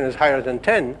dimension is higher than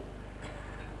 10,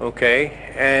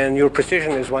 okay, and your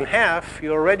precision is 1/2,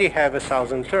 you already have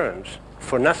 1,000 terms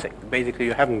for nothing. Basically,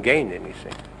 you haven't gained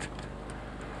anything.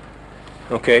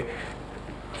 Okay.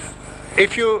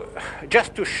 If you,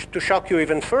 just to shock you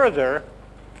even further,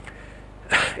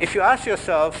 if you ask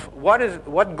yourself,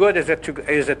 what good is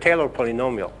a Taylor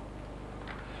polynomial?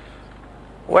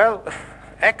 Well,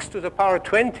 x to the power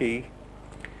 20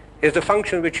 is the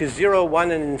function which is 0,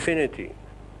 1, and infinity.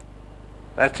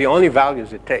 That's the only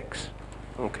values it takes.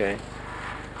 Okay.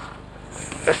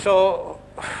 So,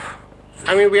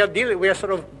 I mean, we are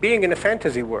sort of being in a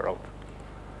fantasy world,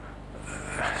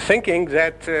 thinking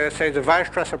that, say, the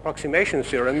Weierstrass approximation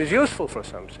theorem is useful for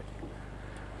something.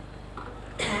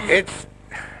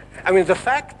 I mean, the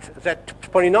fact that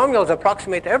polynomials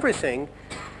approximate everything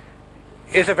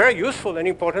is a very useful and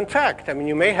important fact. I mean,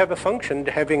 you may have a function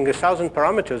having 1,000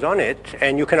 parameters on it,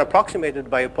 and you can approximate it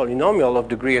by a polynomial of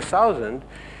degree 1,000,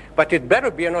 but it better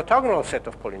be an orthogonal set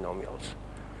of polynomials.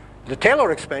 The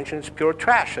Taylor expansion is pure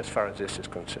trash as far as this is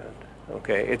concerned.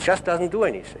 Okay, it just doesn't do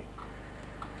anything.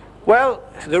 Well,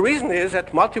 the reason is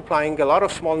that multiplying a lot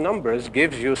of small numbers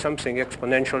gives you something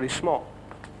exponentially small.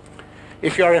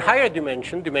 If you are in higher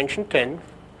dimension, dimension 10,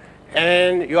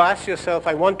 and you ask yourself,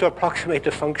 I want to approximate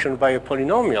a function by a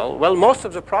polynomial, well, most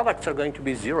of the products are going to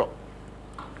be 0.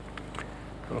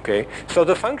 Okay, so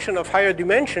the function of higher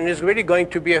dimension is really going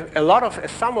to be a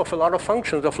sum of a lot of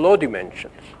functions of low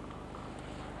dimensions,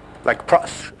 like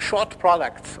short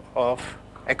products of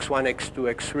x1,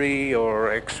 x2, x3, or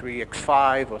x3,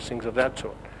 x5, or things of that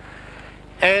sort.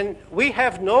 And we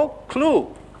have no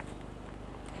clue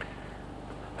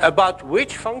about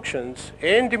which functions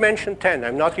in dimension 10,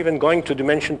 I'm not even going to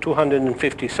dimension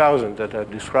 250,000 that I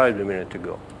described a minute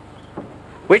ago,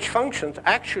 which functions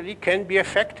actually can be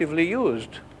effectively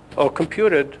used or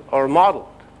computed or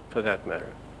modeled, for that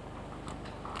matter.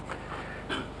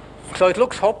 So it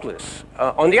looks hopeless.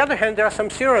 On the other hand, there are some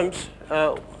theorems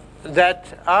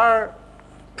that are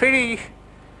pretty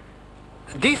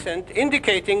decent,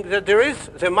 indicating that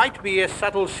there might be a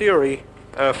subtle theory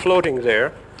floating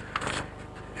there.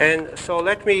 And so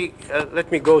let me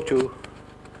go to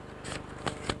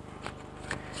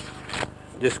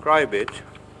describe it.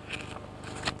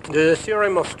 There's a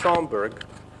theorem of Stromberg,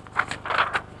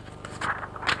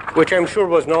 which I'm sure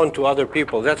was known to other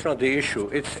people. That's not the issue.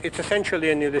 It's essentially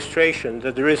an illustration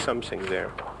that there is something there,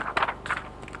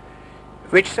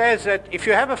 which says that if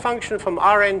you have a function from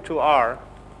Rn to R,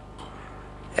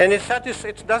 and it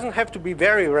doesn't have to be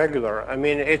very regular. I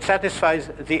mean, it satisfies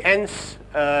the nth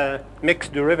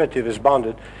mixed derivative is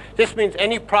bounded. This means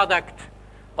any product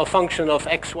of function of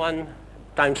x1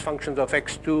 times functions of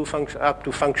x2 up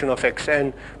to function of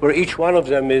xn, where each one of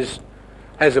them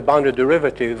has a bounded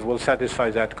derivative, will satisfy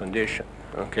that condition.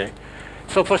 Okay.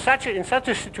 So in such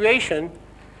a situation,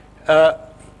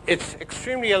 it's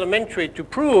extremely elementary to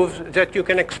prove that you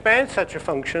can expand such a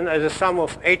function as a sum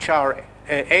of AR,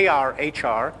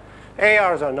 HR.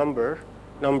 ARs are numbers.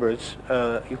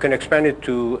 You can expand it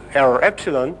to R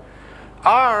epsilon.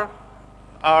 R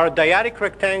are dyadic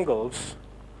rectangles,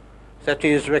 that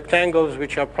is, rectangles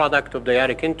which are product of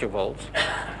dyadic intervals,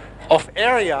 of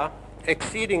area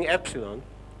exceeding epsilon.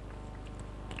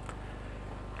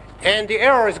 And the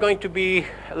error is going to be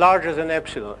larger than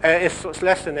epsilon, is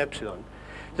less than epsilon.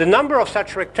 The number of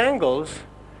such rectangles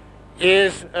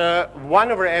is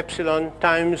 1 over epsilon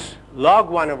times log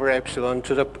 1 over epsilon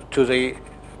to the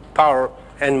power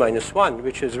n minus 1,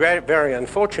 which is very, very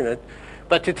unfortunate,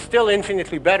 but it's still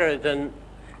infinitely better than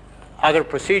other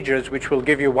procedures which will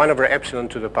give you 1 over epsilon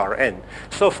to the power n.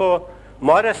 So for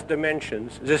modest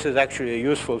dimensions, this is actually a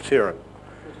useful theorem.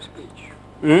 What is h?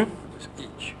 What is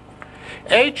h?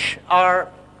 H are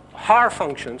Haar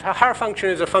functions. A Haar function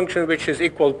is a function which is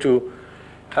equal to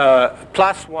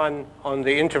plus 1 on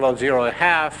the interval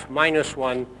 0.5, minus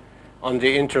 1 on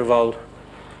the interval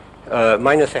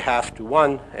minus 0.5 to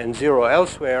 1, and 0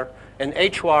 elsewhere. And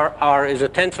HR is a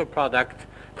tensor product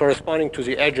corresponding to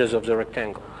the edges of the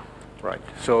rectangle. Right.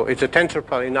 So it's a tensor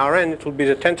product. In Rn, it will be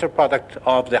the tensor product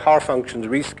of the Haar functions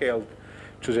rescaled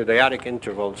to the dyadic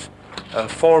intervals,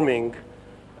 forming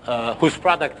whose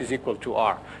product is equal to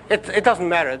R. It doesn't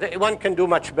matter. One can do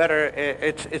much better.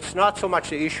 It's not so much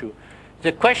the issue.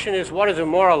 The question is, what is the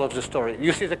moral of the story?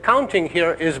 You see, the counting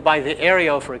here is by the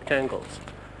area of rectangles.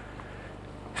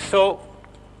 So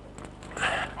In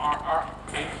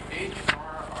H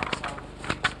are some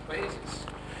fixed bases.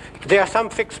 There are some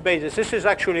fixed bases. This is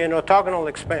actually an orthogonal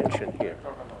expansion here.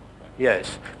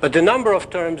 Yes, but the number of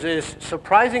terms is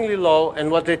surprisingly low, and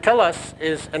what they tell us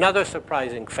is another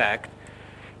surprising fact,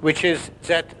 which is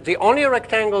that the only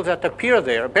rectangles that appear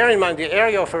there, bear in mind the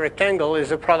area of a rectangle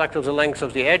is a product of the lengths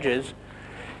of the edges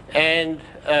and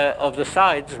of the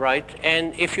sides, right?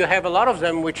 And if you have a lot of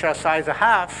them which are size a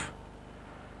half,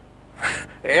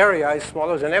 area is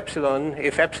smaller than epsilon.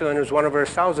 If epsilon is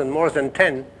 1/1,000, more than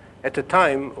 10 at the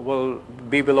time will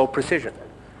be below precision.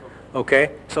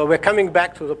 Okay, so we're coming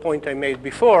back to the point I made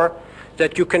before,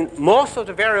 that most of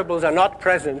the variables are not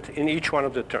present in each one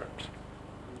of the terms.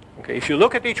 Okay, if you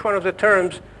look at each one of the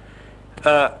terms,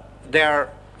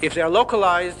 if they're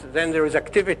localized, then there is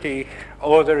activity,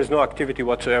 or there is no activity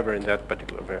whatsoever in that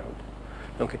particular variable.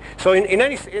 Okay, so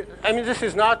this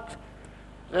is not,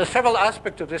 there are several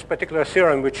aspects of this particular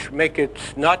theorem which make it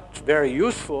not very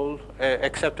useful,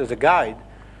 except as a guide.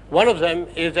 One of them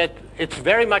is that it's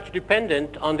very much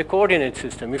dependent on the coordinate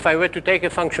system. If I were to take a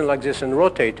function like this and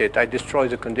rotate it, I destroy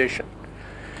the condition.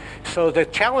 So the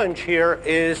challenge here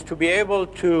is to be able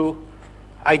to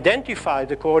identify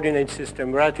the coordinate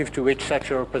system relative to which such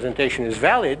a representation is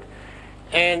valid.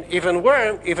 And even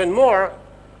more,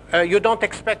 you don't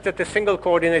expect that a single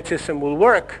coordinate system will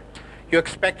work. You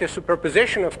expect a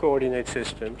superposition of coordinate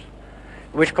systems,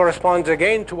 which corresponds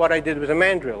again to what I did with the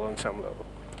mandrill on some level.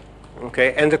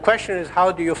 Okay, and the question is,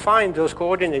 how do you find those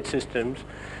coordinate systems,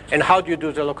 and how do you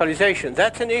do the localization?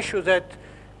 That's an issue that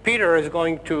Peter is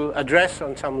going to address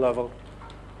on some level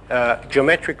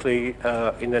geometrically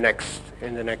in the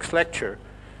next lecture.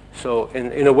 So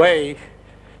in a way,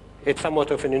 it's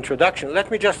somewhat of an introduction. Let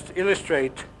me just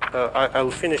illustrate, I'll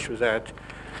finish with that,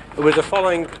 with the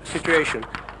following situation.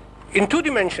 In 2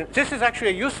 dimensions, this is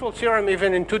actually a useful theorem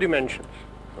even in 2 dimensions.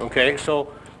 Okay, so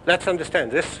let's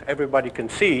understand this. Everybody can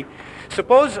see.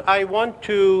 Suppose I want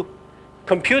to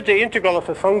compute the integral of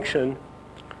a function.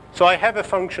 So I have a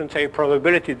function, say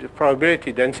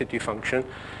probability density function,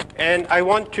 and I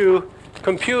want to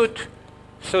compute,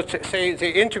 so say the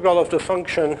integral of the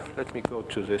function. Let me go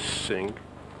to this thing.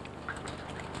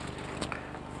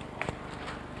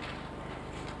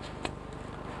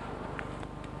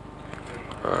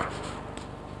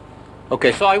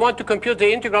 Okay, so I want to compute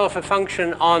the integral of a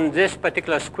function on this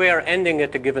particular square ending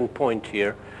at a given point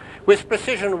here with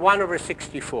precision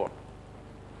 1/64.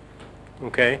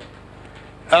 Okay?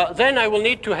 Then I will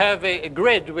need to have a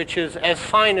grid which is as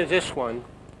fine as this one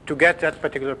to get that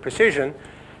particular precision.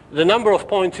 The number of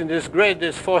points in this grid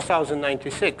is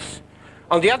 4,096.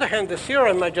 On the other hand, the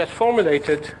theorem I just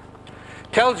formulated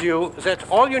tells you that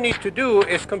all you need to do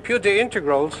is compute the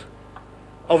integrals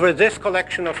over this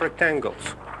collection of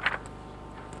rectangles.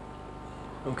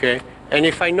 Okay, and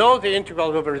if I know the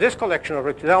integral over this collection of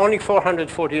rectangles, there are only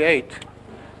 448.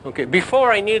 Okay,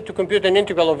 before I needed to compute an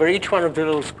integral over each one of the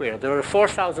little squares. There are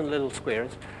 4,000 little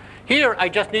squares. Here, I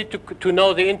just need to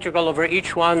know the integral over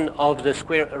each one of the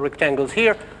square rectangles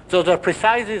here. So they're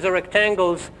precisely the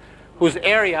rectangles whose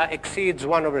area exceeds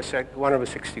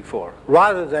 1/64,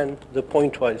 rather than the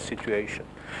pointwise situation.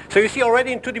 So you see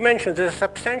already in 2 dimensions, there's a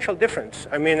substantial difference.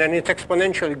 I mean, and it's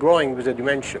exponentially growing with the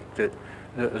dimension.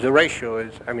 The ratio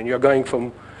is, I mean, you're going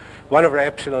from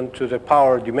 1/epsilon to the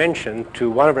power dimension to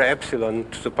 1/epsilon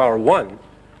to the power 1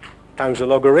 times the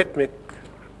logarithmic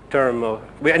term of,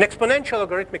 an exponential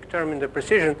logarithmic term in the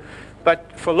precision,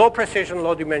 but for low precision,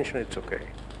 low dimension, it's okay.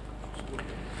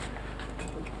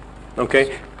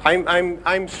 Okay,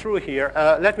 I'm through here.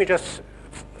 Let me just,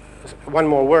 one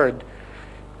more word.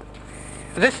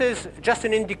 This is just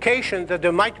an indication that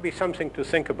there might be something to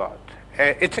think about.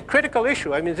 It's a critical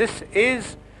issue. I mean, this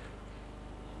is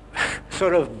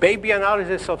sort of baby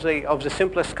analysis of the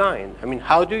simplest kind. I mean,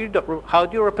 how do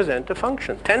you represent a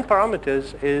function? 10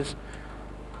 parameters is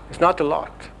not a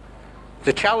lot.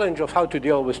 The challenge of how to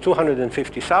deal with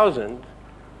 250,000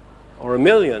 or 1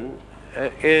 million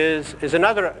is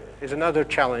another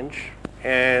challenge,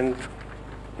 and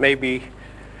maybe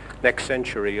next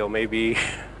century or maybe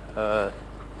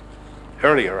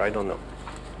earlier. I don't know.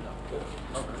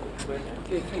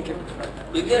 Okay, thank you.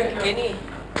 Is there any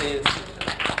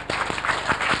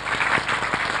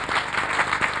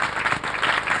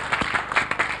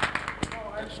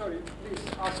I'm sorry, please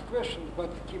ask questions, but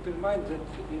keep in mind that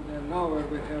in an hour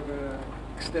we have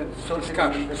extended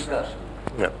discussion.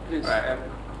 Yeah. Please.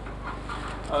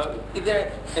 Is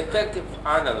there effective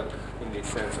analog in the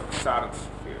sense of Sartre's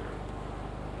theory?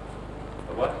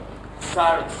 What?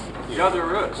 Sartre's theory. Yeah, there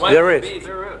is. There is.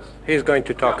 There is. He's going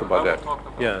to talk Yeah, about I will that. talk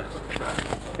about Yeah. that.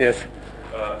 Yes.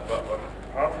 But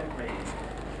part of me,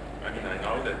 I mean, I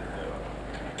know that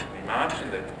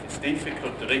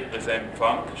difficult to represent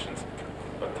functions,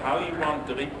 but how you want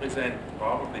to represent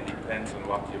probably depends on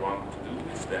what you want to do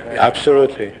with them.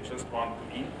 Absolutely. If you just want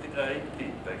to integrate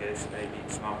it, I guess maybe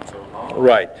it's not so hard.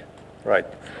 Right, right.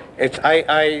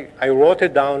 I wrote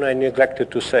it down, I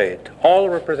neglected to say it. All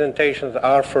representations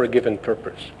are for a given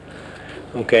purpose.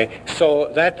 Okay,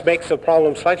 so that makes the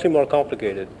problem slightly more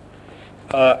complicated.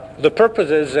 The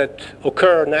purposes that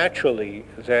occur naturally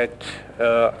that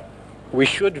we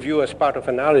should view as part of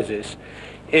analysis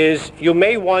is you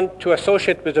may want to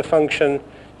associate with a function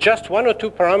just one or two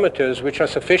parameters which are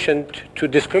sufficient to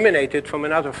discriminate it from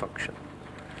another function,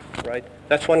 right?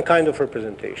 That's one kind of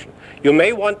representation. You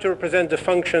may want to represent the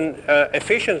function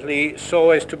efficiently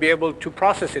so as to be able to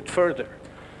process it further.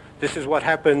 This is what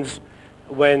happens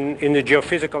when in the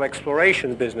geophysical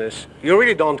exploration business, you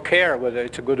really don't care whether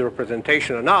it's a good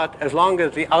representation or not, as long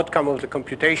as the outcome of the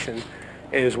computation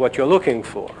is what you're looking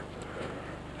for.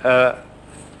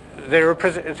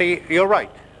 You're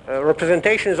right.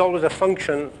 Representation is always a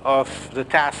function of the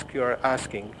task you're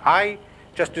asking. I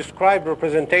just described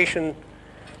representation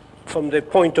from the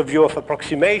point of view of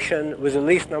approximation with the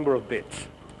least number of bits.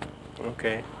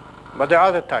 Okay, but there are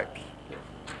other types.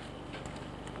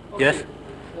 Okay. Yes?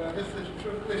 Just a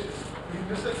short question.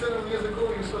 You said 7 years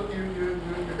ago you thought you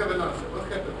have an answer. What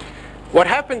happened? What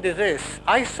happened is this.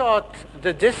 I thought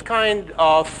that this kind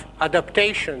of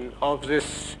adaptation of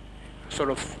this sort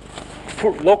of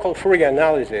local Fourier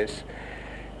analysis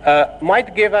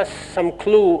might give us some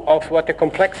clue of what the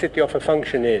complexity of a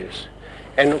function is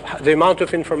and the amount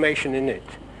of information in it.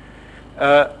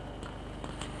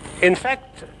 In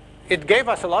fact, it gave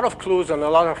us a lot of clues on a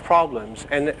lot of problems,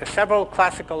 and several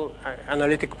classical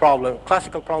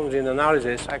classical problems in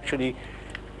analysis actually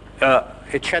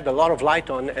it shed a lot of light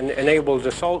on and enabled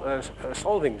the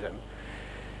solving them.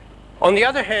 On the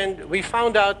other hand, we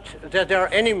found out that there are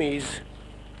enemies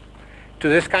to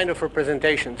this kind of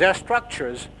representation. There are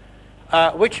structures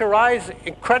which arise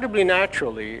incredibly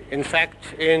naturally, in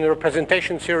fact, in the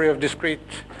representation theory of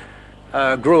discrete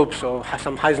groups or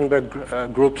some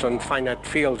Heisenberg groups on finite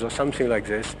fields or something like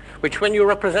this, which when you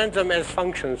represent them as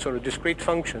functions, sort of discrete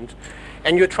functions,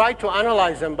 and you try to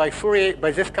analyze them by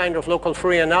this kind of local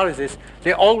Fourier analysis,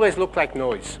 they always look like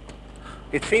noise.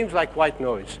 It seems like white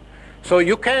noise. So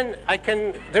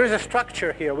there is a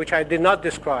structure here which I did not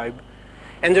describe,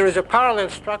 and there is a parallel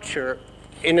structure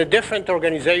in a different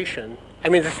organization. I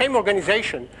mean, the same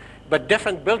organization, but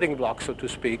different building blocks, so to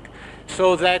speak,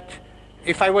 so that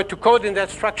if I were to code in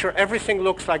that structure, everything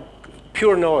looks like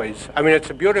pure noise. I mean, it's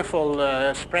a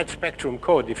beautiful spread spectrum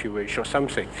code, if you wish, or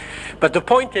something. But the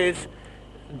point is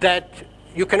that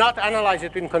you cannot analyze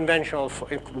it in conventional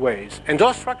ways. And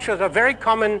those structures are very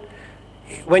common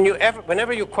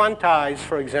whenever you quantize,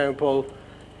 for example,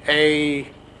 a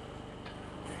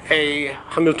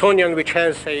Hamiltonian which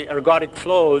has, say, ergodic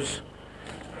flows,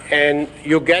 and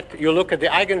you look at the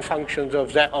eigenfunctions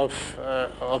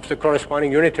of the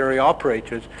corresponding unitary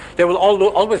operators, they will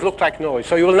always look like noise.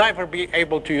 So you will never be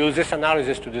able to use this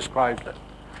analysis to describe them.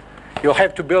 You'll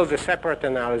have to build a separate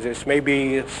analysis,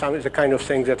 maybe some of the kind of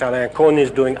things that Alain Cohn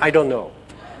is doing. I don't know,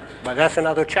 but that's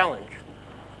another challenge.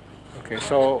 Okay,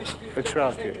 so it's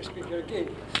relative.